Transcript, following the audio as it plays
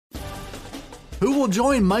Who will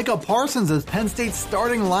join Micah Parsons as Penn State's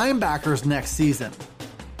starting linebackers next season?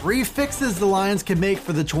 3 fixes the Lions can make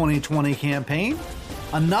for the 2020 campaign.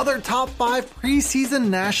 Another top 5 preseason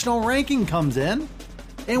national ranking comes in.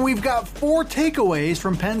 And we've got 4 takeaways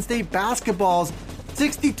from Penn State basketball's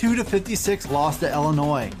 62-56 loss to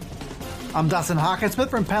Illinois. I'm Dustin Hockensmith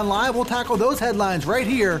from Penn Live. We'll tackle those headlines right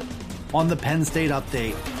here on the Penn State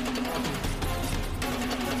Update.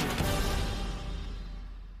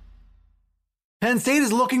 Penn State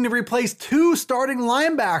is looking to replace 2 starting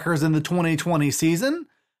linebackers in the 2020 season,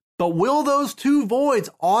 but will those 2 voids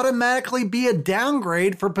automatically be a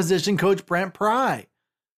downgrade for position coach Brent Pry?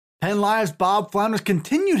 Penn Live's Bob Flounders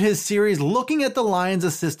continued his series looking at the Lions'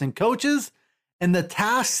 assistant coaches and the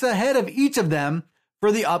tasks ahead of each of them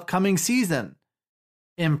for the upcoming season.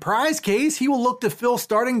 In Pry's case, he will look to fill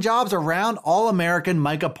starting jobs around All-American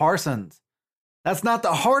Micah Parsons. That's not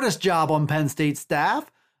the hardest job on Penn State's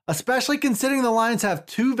staff, especially considering the Lions have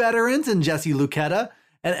 2 veterans in Jesse Luketa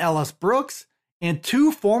and Ellis Brooks, and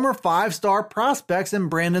 2 former 5-star prospects in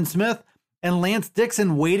Brandon Smith and Lance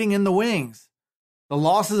Dixon waiting in the wings. The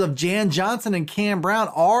losses of Jan Johnson and Cam Brown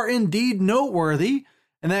are indeed noteworthy,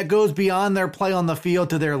 and that goes beyond their play on the field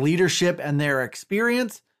to their leadership and their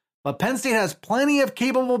experience, but Penn State has plenty of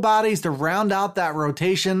capable bodies to round out that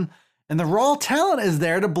rotation, and the raw talent is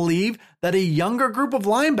there to believe that a younger group of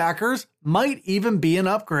linebackers might even be an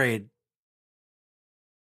upgrade.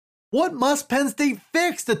 What must Penn State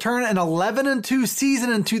fix to turn an 11-2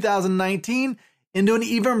 season in 2019 into an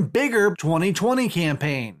even bigger 2020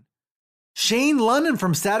 campaign? Shane London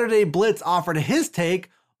from Saturday Blitz offered his take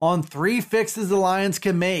on 3 fixes the Lions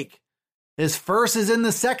can make. His first is in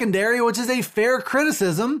the secondary, which is a fair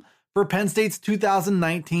criticism for Penn State's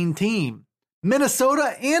 2019 team.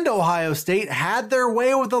 Minnesota and Ohio State had their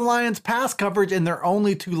way with the Lions' pass coverage in their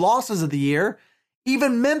only 2 losses of the year.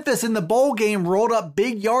 Even Memphis in the bowl game rolled up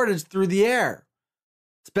big yardage through the air.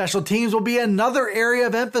 Special teams will be another area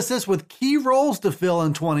of emphasis with key roles to fill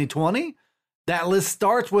in 2020. That list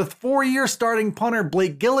starts with 4-year starting punter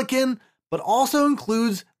Blake Gillikin, but also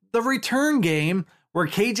includes the return game, where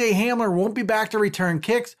KJ Hamler won't be back to return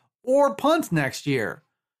kicks or punts next year.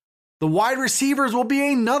 The wide receivers will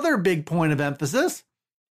be another big point of emphasis.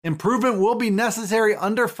 Improvement will be necessary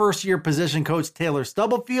under first-year position coach Taylor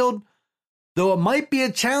Stubblefield, though it might be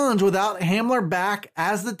a challenge without Hamler back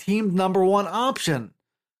as the team's number 1 option.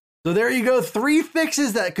 So there you go, 3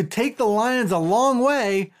 fixes that could take the Lions a long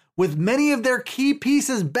way with many of their key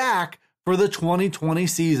pieces back for the 2020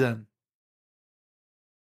 season.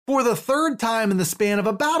 For the 3rd time in the span of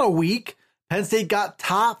about a week, Penn State got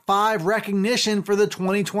top 5 recognition for the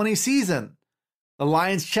 2020 season. The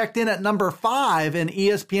Lions checked in at number 5 in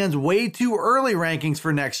ESPN's way too early rankings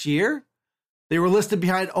for next year. They were listed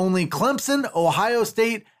behind only Clemson, Ohio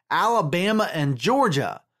State, Alabama, and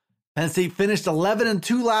Georgia. Penn State finished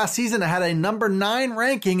 11-2 last season and had a number 9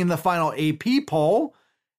 ranking in the final AP poll,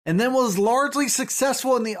 and then was largely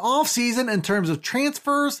successful in the offseason in terms of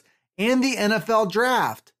transfers and the NFL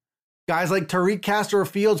draft. Guys like Tariq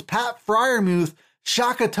Castro-Fields, Pat Freiermuth,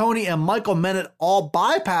 Shaka Toney, and Michael Menet all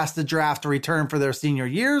bypassed the draft to return for their senior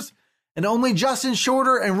years, and only Justin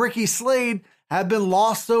Shorter and Ricky Slade have been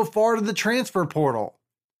lost so far to the transfer portal.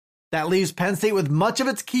 That leaves Penn State with much of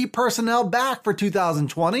its key personnel back for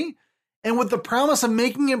 2020, and with the promise of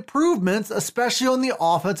making improvements, especially on the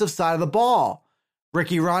offensive side of the ball.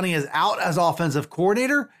 Ricky Ronnie is out as offensive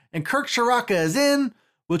coordinator, and Kirk Shiraka is in,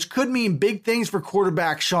 which could mean big things for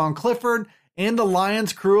quarterback Sean Clifford and the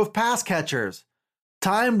Lions' crew of pass catchers.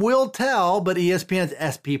 Time will tell, but ESPN's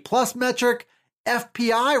SP Plus metric,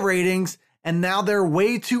 FPI ratings, and now their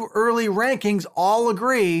way too early rankings all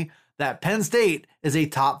agree that Penn State is a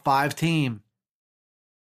top 5 team.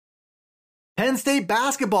 Penn State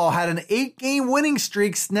basketball had an 8-game winning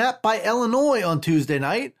streak snapped by Illinois on Tuesday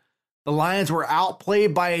night. The Lions were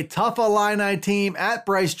outplayed by a tough Illini team at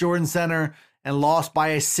Bryce Jordan Center and lost by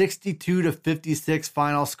a 62-56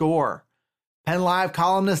 final score. Penn Live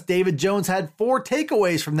columnist David Jones had 4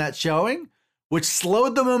 takeaways from that showing, which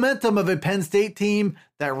slowed the momentum of a Penn State team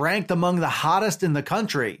that ranked among the hottest in the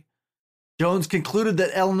country. Jones concluded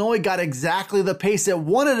that Illinois got exactly the pace it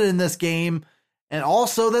wanted in this game, and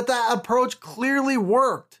also that approach clearly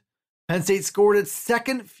worked. Penn State scored its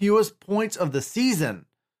 2nd fewest points of the season.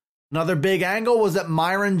 Another big angle was that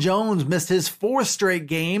Myron Jones missed his 4th straight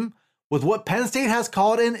game with what Penn State has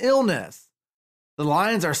called an illness. The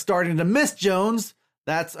Lions are starting to miss Jones.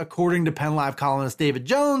 That's according to Penn Live columnist David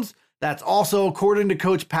Jones. That's also according to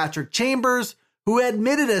coach Patrick Chambers, who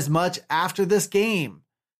admitted as much after this game.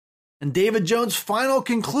 And David Jones' final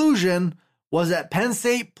conclusion was that Penn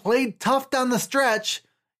State played tough down the stretch,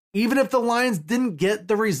 even if the Lions didn't get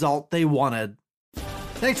the result they wanted.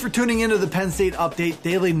 Thanks for tuning into the Penn State Update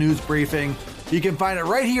Daily News Briefing. You can find it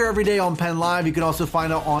right here every day on Penn Live. You can also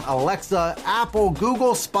find it on Alexa, Apple,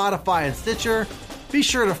 Google, Spotify, and Stitcher. Be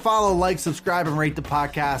sure to follow, like, subscribe, and rate the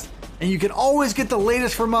podcast. And you can always get the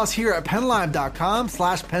latest from us here at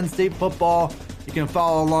PennLive.com/Penn State Football. You can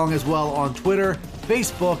follow along as well on Twitter,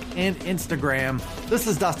 Facebook, and Instagram. This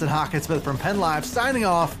is Dustin Hawkinsmith from Penn Live signing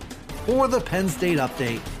off for the Penn State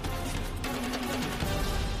Update.